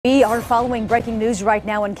We are following breaking news right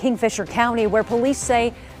now in Kingfisher County, where police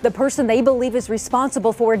say the person they believe is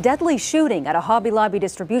responsible for a deadly shooting at a Hobby Lobby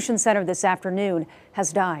distribution center this afternoon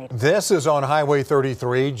has died. This is on Highway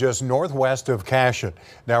 33, just northwest of Cashion.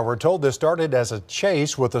 Now, we're told this started as a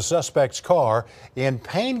chase with the suspect's car in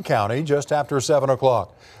Payne County just after 7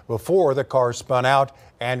 o'clock, before the car spun out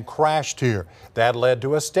and crashed here. That led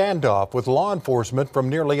to a standoff with law enforcement from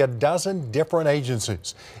nearly a dozen different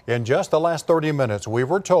agencies. In just the last 30 minutes, we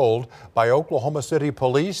were told by Oklahoma City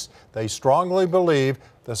police they strongly believe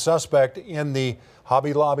the suspect in the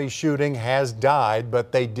Hobby Lobby shooting has died,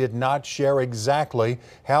 but they did not share exactly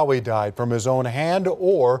how he died, from his own hand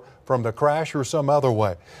or from the crash or some other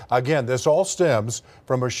way. Again, this all stems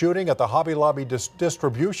from a shooting at the Hobby Lobby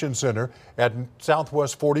distribution center at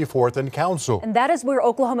Southwest 44th and Council. And that is where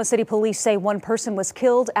Oklahoma City police say one person was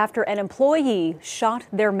killed after an employee shot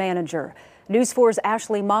their manager. News 4's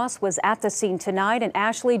Ashley Moss was at the scene tonight. And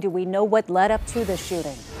Ashley, do we know what led up to the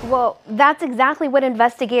shooting? Well, that's exactly what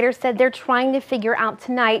investigators said they're trying to figure out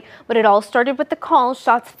tonight. But it all started with the call,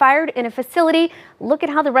 shots fired in a facility. Look at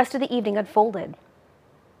how the rest of the evening unfolded.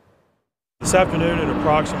 This afternoon at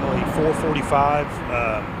approximately 4:45,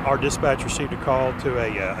 our dispatch received a call to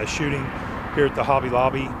a shooting here at the Hobby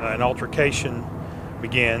Lobby. An altercation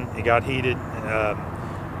began. It got heated.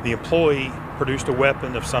 The employee produced a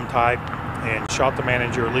weapon of some type and shot the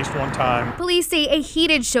manager at least one time. Police say a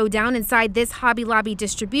heated showdown inside this Hobby Lobby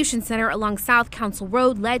distribution center along South Council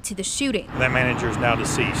Road led to the shooting. That manager is now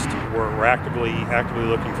deceased. We're actively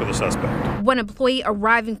looking for the suspect. One employee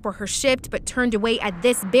arriving for her shift but turned away at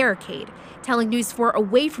this barricade. Telling News 4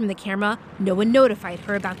 away from the camera, no one notified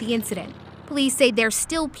her about the incident. Police say they're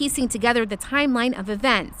still piecing together the timeline of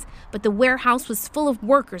events, but the warehouse was full of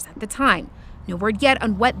workers at the time. No word yet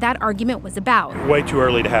on what that argument was about. Way too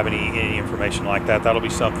early to have any information like that. That'll be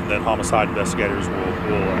something that homicide investigators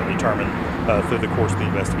will determine through the course of the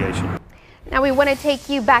investigation. Now we want to take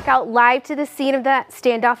you back out live to the scene of that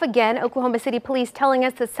standoff again. Oklahoma City police telling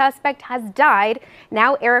us the suspect has died.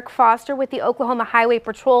 Now Eric Foster with the Oklahoma Highway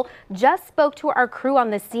Patrol just spoke to our crew on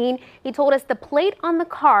the scene. He told us the plate on the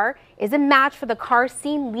car is a match for the car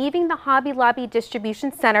seen leaving the Hobby Lobby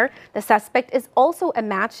distribution center. The suspect is also a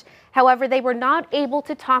match. However, they were not able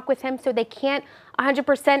to talk with him, so they can't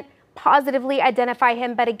 100% positively identify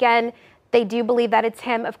him. But again, they do believe that it's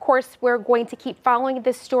him. Of course, we're going to keep following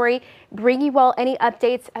this story, bring you all any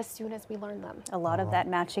updates as soon as we learn them. A lot of that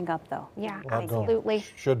matching up, though. Yeah, absolutely.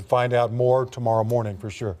 Should find out more tomorrow morning for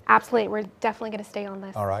sure. Absolutely. We're definitely going to stay on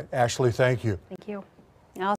this. All right. Ashley, thank you. Thank you.